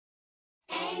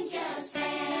Angel's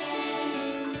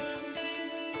fan.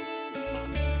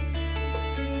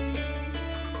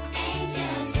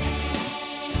 Angel's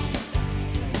fan.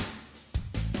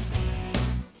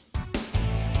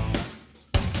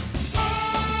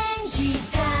 Angie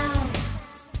Town.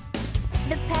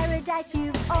 The paradise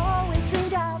you've always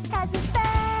dreamed of has a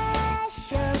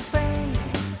special friend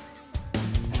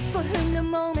for whom the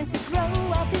moment to grow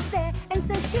up is there, and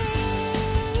so she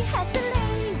has to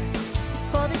leave.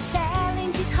 For the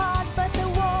challenge is hard, but the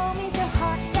warm is her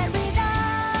heart. Get rid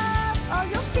of all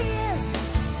your fears.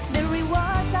 The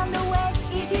rewards on the way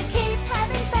if you keep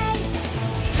having faith.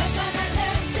 You're gonna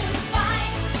learn to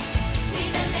fight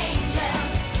with an angel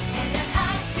and an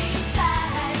high-speed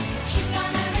flight. She's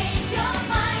gonna read your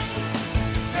mind,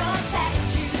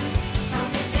 protect you from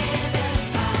the devil's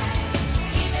fight.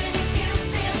 Even if you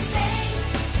feel safe,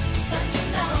 don't you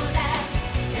know that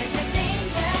there's a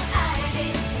danger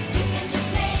hiding? You can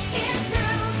just make it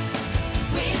through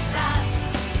with love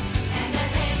and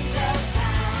an angel's flight.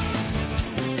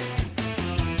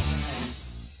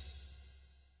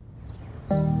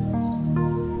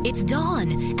 It's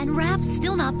dawn, and Raph's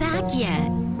still not back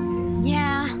yet.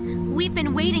 Yeah, we've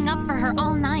been waiting up for her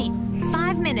all night.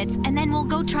 5 minutes, and then we'll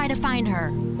go try to find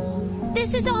her.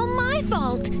 This is all my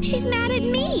fault. She's mad at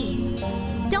me.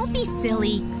 Don't be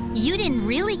silly. You didn't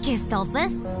really kiss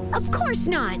Sulfus. Of course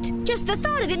not. Just the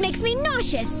thought of it makes me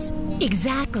nauseous.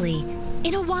 Exactly.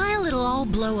 In a while, it'll all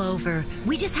blow over.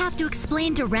 We just have to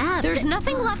explain to Raph. There's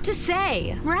nothing left to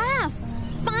say. Raph,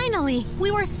 finally,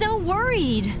 we were so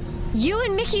worried. You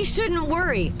and Mickey shouldn't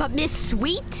worry, but Miss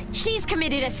Sweet, she's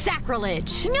committed a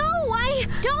sacrilege. No,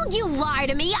 Don't you lie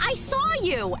to me. I saw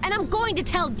you, and I'm going to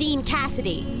tell Dean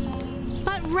Cassidy.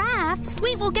 But Raph,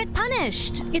 Sweet will get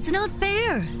punished. It's not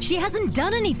fair. She hasn't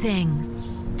done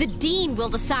anything. The Dean will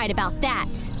decide about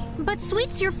that. But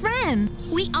Sweet's your friend.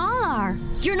 We all are.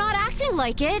 You're not acting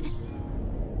like it.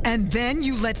 And then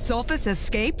you let Sulfus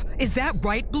escape? Is that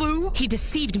right, Blue? He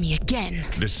deceived me again.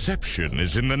 Deception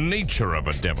is in the nature of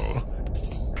a devil.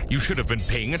 You should have been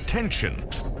paying attention.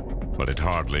 But it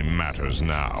hardly matters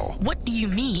now. What do you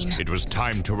mean? It was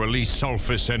time to release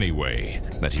Sulfus anyway.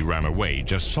 That he ran away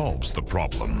just solves the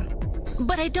problem.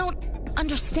 But I don't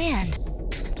understand.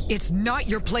 It's not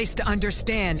your place to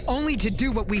understand, only to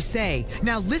do what we say.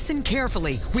 Now listen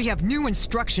carefully. We have new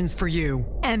instructions for you.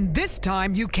 And this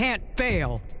time you can't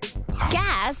fail.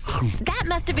 Gas? That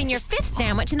must have been your 5th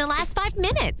sandwich in the last 5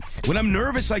 minutes. When I'm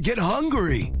nervous, I get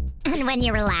hungry. And when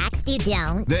you're relaxed, you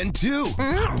don't. Then too.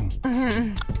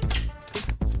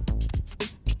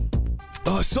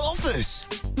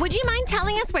 Sulfus! Would you mind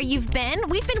telling us where you've been?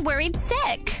 We've been worried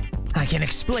sick. I can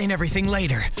explain everything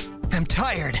later. I'm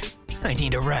tired. I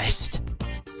need a rest.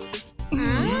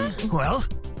 Well,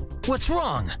 what's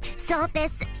wrong?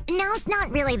 Sulfus, now's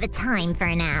not really the time for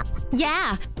a nap.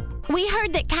 Yeah. We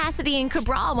heard that Cassidy and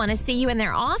Cabral want to see you in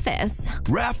their office.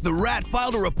 Raph the Rat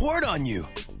filed a report on you.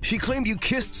 She claimed you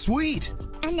kissed Sweet.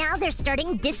 And now they're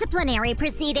starting disciplinary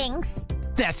proceedings.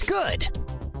 That's good.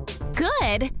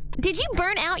 Good? Did you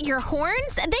burn out your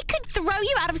horns? They could throw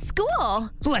you out of school.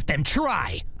 Let them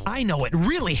try. I know what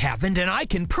really happened and I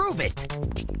can prove it.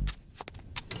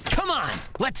 Come on,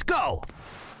 let's go.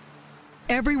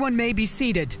 Everyone may be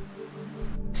seated.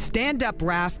 Stand up,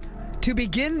 Raph. To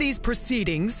begin these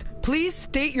proceedings, please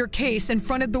state your case in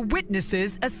front of the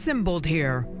witnesses assembled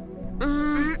here.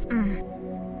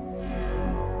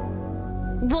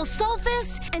 Well,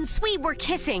 Sulfus and Sweet were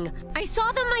kissing. I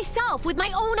saw them myself with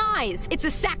my own eyes. It's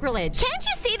a sacrilege. Can't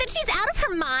you see that she's out of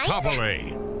her mind?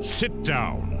 Kavalé, sit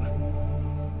down.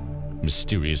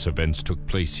 Mysterious events took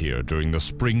place here during the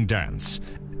spring dance.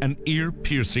 An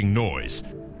ear-piercing noise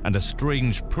and a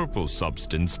strange purple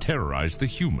substance terrorized the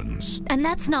humans. And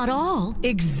that's not all.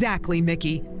 Exactly,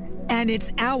 Mickey. And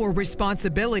it's our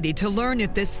responsibility to learn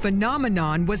if this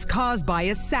phenomenon was caused by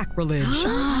a sacrilege.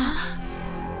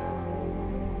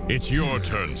 It's your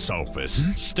turn, Sulfus.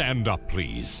 Stand up,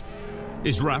 please.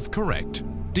 Is Raph correct?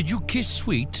 Did you kiss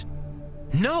Sweet?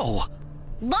 No.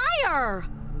 Liar!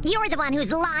 You're the one who's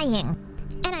lying.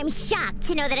 And I'm shocked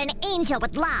to know that an angel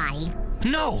would lie.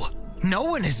 No. No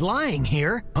one is lying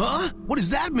here. Huh? What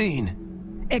does that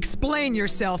mean? Explain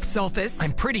yourself, Sulfus.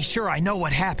 I'm pretty sure I know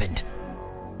what happened.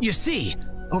 You see,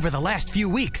 over the last few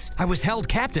weeks, I was held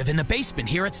captive in the basement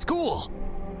here at school.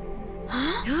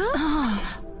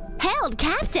 Held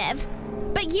captive?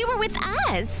 But you were with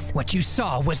us. What you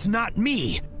saw was not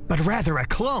me, but rather a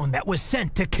clone that was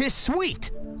sent to kiss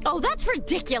Sweet. Oh, that's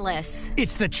ridiculous.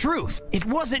 It's the truth. It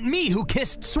wasn't me who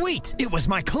kissed Sweet. It was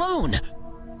my clone.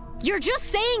 You're just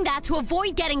saying that to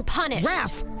avoid getting punished.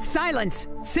 Raph, silence.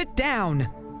 Sit down.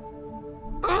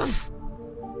 Ugh.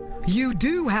 You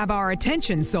do have our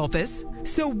attention, Sulfus.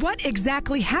 So what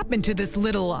exactly happened to this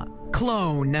little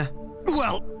clone?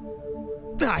 Well,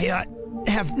 I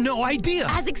have no idea.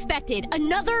 As expected,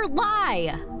 another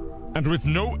lie. And with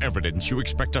no evidence, you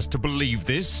expect us to believe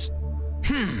this?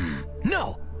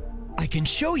 No. I can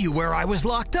show you where I was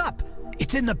locked up.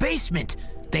 It's in the basement.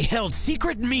 They held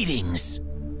secret meetings.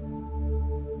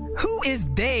 Who is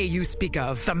they you speak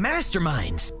of? The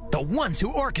masterminds. The ones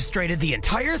who orchestrated the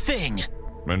entire thing.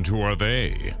 And who are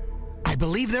they? I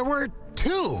believe there were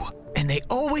 2, and they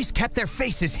always kept their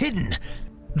faces hidden.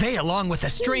 They, along with a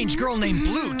strange girl named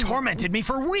Blue, tormented me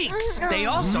for weeks. They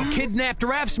also kidnapped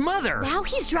Raph's mother. Now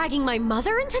he's dragging my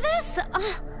mother into this?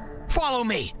 Follow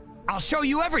me. I'll show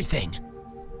you everything.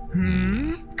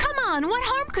 Come on, what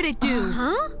harm could it do?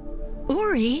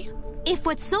 Ori? If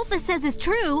what Sulfus says is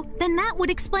true, then that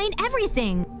would explain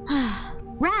everything.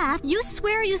 Raph, you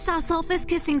swear you saw Sulfus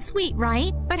kissing Sweet,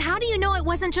 right? But how do you know it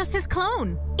wasn't just his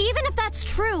clone? Even if that's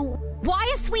true, why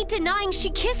is Sweet denying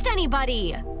she kissed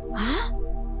anybody?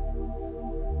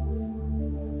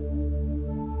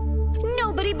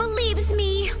 Nobody believes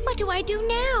me. What do I do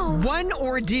now? One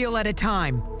ordeal at a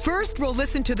time. First, we'll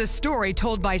listen to the story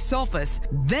told by Sulfus.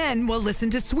 Then we'll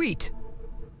listen to Sweet.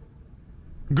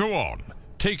 Go on.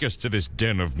 Take us to this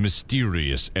den of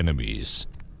mysterious enemies.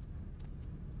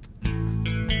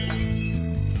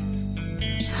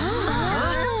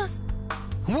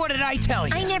 What did I tell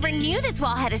you? I never knew this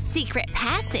wall had a secret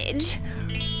passage.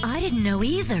 I didn't know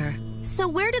either. So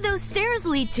where do those stairs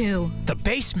lead to? The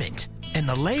basement. And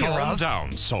the layer Calm of...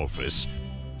 down, Sulfus.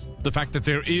 The fact that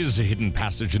there is a hidden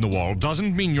passage in the wall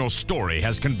doesn't mean your story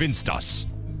has convinced us.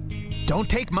 Don't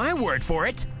take my word for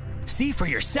it. See for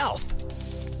yourself.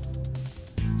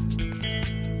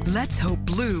 Let's hope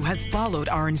Blue has followed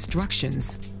our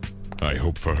instructions. I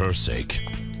hope for her sake,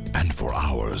 and for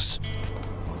ours.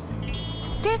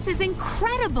 This is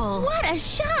incredible! What a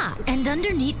shot! And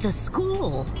underneath the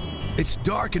school. It's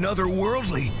dark and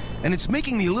otherworldly, and it's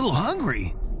making me a little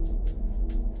hungry.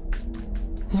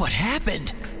 What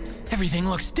happened? Everything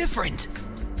looks different.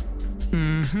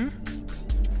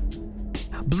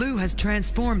 Blue has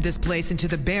transformed this place into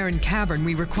the barren cavern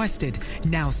we requested.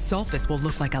 Now Sulfus will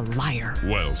look like a liar.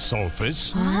 Well,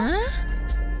 Sulfus.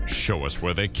 Show us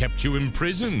where they kept you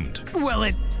imprisoned. Well,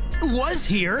 it was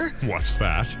here. What's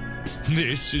that?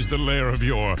 This is the lair of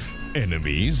your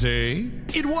enemies, eh?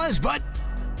 It was, but...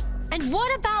 And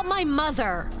what about my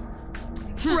mother?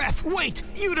 Raph, wait!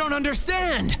 You don't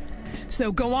understand!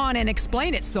 So go on and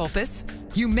explain it, Sulfus.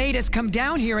 You made us come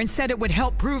down here and said it would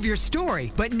help prove your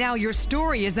story, but now your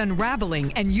story is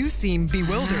unraveling and you seem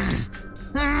bewildered.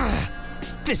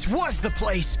 This was the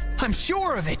place! I'm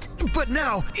sure of it! But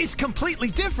now, it's completely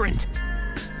different!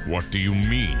 What do you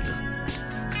mean?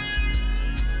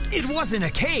 It wasn't a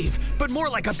cave, but more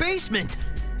like a basement!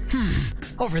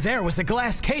 Over there was a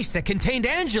glass case that contained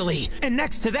Angeli, and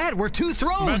next to that were 2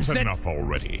 thrones That's enough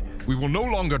already. We will no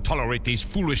longer tolerate these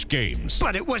foolish games.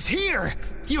 But it was here!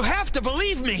 You have to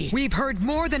believe me! We've heard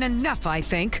more than enough, I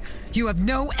think. You have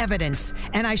no evidence,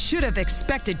 and I should have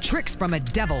expected tricks from a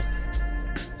devil.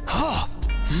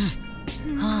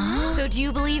 So do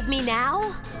you believe me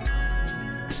now?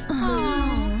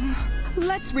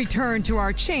 Let's return to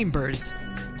our chambers.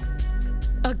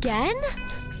 Again?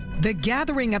 The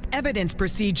gathering of evidence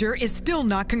procedure is still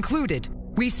not concluded.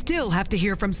 We still have to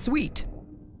hear from Sweet.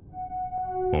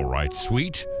 All right,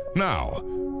 Sweet. Now,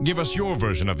 give us your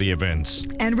version of the events.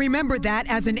 And remember that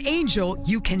as an angel,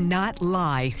 you cannot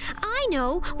lie. I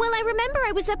know. Well, I remember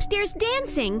I was upstairs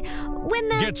dancing when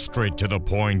the... Get straight to the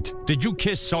point. Did you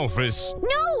kiss Sulfus?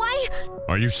 No,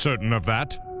 Are you certain of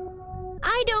that?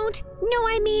 I don't. No,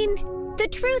 I mean, the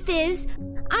truth is,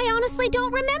 I honestly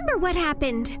don't remember what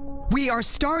happened. We are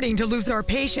starting to lose our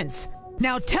patience.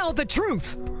 Now tell the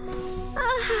truth.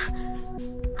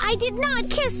 I did not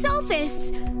kiss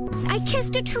Sulfus. I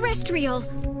kissed a terrestrial,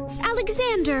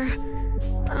 Alexander.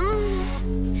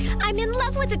 I'm in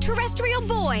love with a terrestrial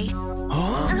boy.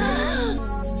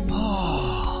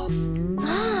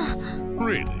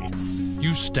 Really?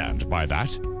 You stand by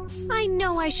that? I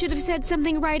know I should have said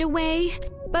something right away,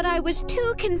 but I was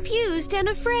too confused and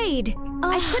afraid.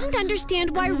 I couldn't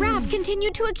understand why Raph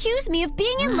continued to accuse me of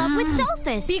being in love with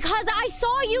Sulfus. Because I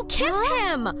saw you kiss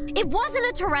him! It wasn't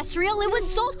a terrestrial, it was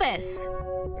Sulfus!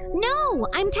 No,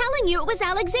 I'm telling you it was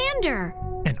Alexander.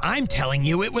 And I'm telling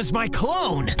you it was my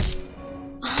clone!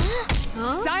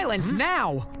 Silence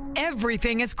now!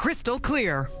 Everything is crystal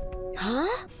clear.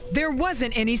 There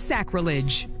wasn't any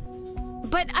sacrilege.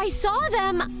 But I saw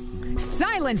them...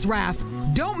 Silence, Raph!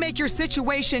 Don't make your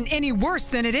situation any worse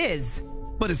than it is.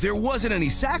 But if there wasn't any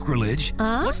sacrilege,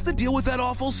 what's the deal with that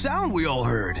awful sound we all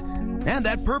heard? And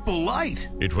that purple light?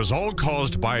 It was all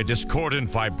caused by a discordant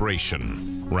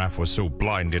vibration. Raph was so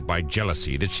blinded by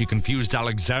jealousy that she confused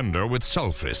Alexander with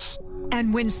Sulfus.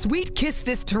 And when Sweet kissed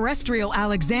this terrestrial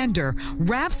Alexander,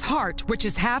 Raph's heart, which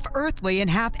is half earthly and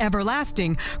half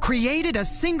everlasting, created a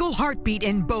single heartbeat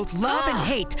in both love and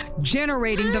hate,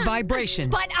 generating the vibration.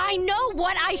 But I know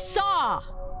what I saw!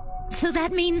 So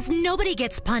that means nobody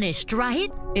gets punished,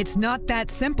 right? It's not that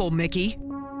simple, Mickey.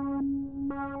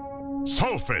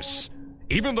 Sulfus!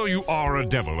 Even though you are a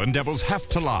devil and devils have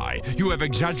to lie, you have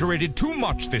exaggerated too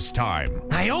much this time.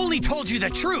 I only told you the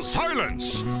truth!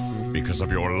 Silence! Because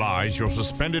of your lies, you're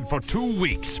suspended for 2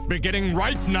 weeks, beginning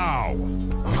right now.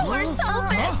 Poor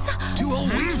Sulfus! 2 whole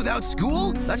weeks without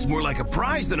school? That's more like a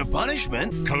prize than a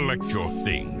punishment. Collect your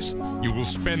things. You will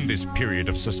spend this period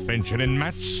of suspension in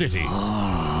Match City.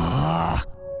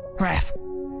 Raph,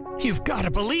 you've got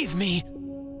to believe me.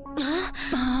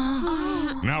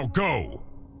 Now go!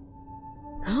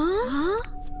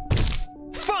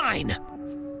 Fine!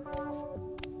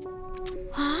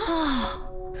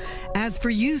 As for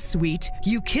you, Sweet,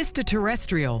 you kissed a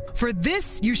terrestrial. For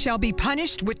this, you shall be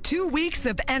punished with 2 weeks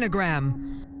of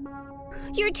Enneagram.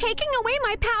 You're taking away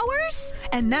my powers?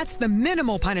 And that's the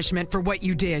minimal punishment for what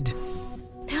you did.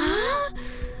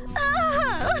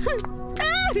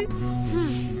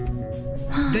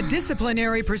 The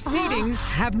disciplinary proceedings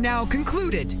have now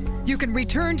concluded. You can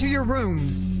return to your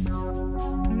rooms.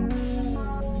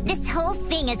 This whole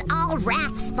thing is all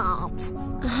Raph's fault.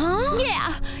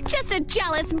 Yeah, just a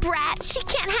jealous brat. She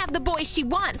can't have the boy she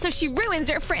wants, so she ruins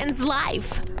her friend's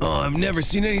life. Oh, I've never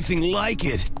seen anything like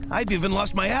it. I've even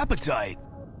lost my appetite.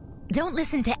 Don't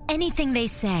listen to anything they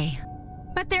say.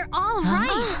 But they're all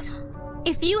right.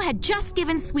 If you had just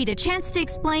given Sweet a chance to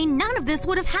explain, none of this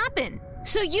would have happened.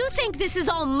 So you think this is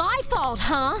all my fault,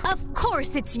 huh? Of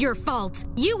course it's your fault.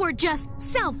 You were just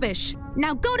selfish.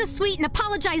 Now go to Sweet and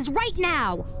apologize right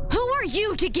now. Who are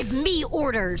you to give me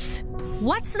orders?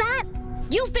 What's that?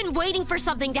 You've been waiting for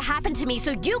something to happen to me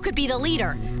so you could be the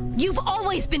leader. You've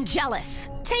always been jealous.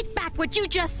 Take back what you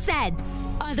just said.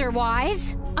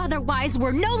 Otherwise,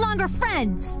 we're no longer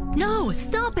friends. No,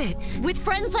 stop it. With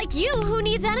friends like you, who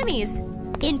needs enemies?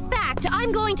 In fact,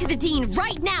 I'm going to the dean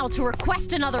right now to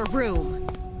request another room.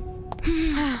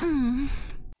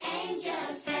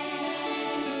 Angel's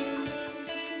Fan.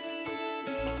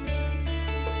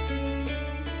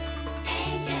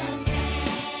 Angel's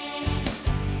Fan.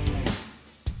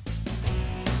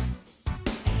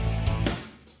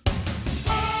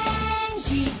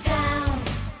 Angie Town.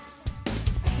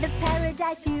 The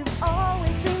paradise you've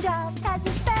always dreamed of has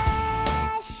a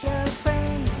special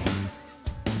friend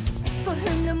for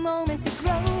whom the moment to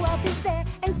grow up is there,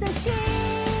 and so she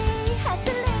has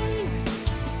to live.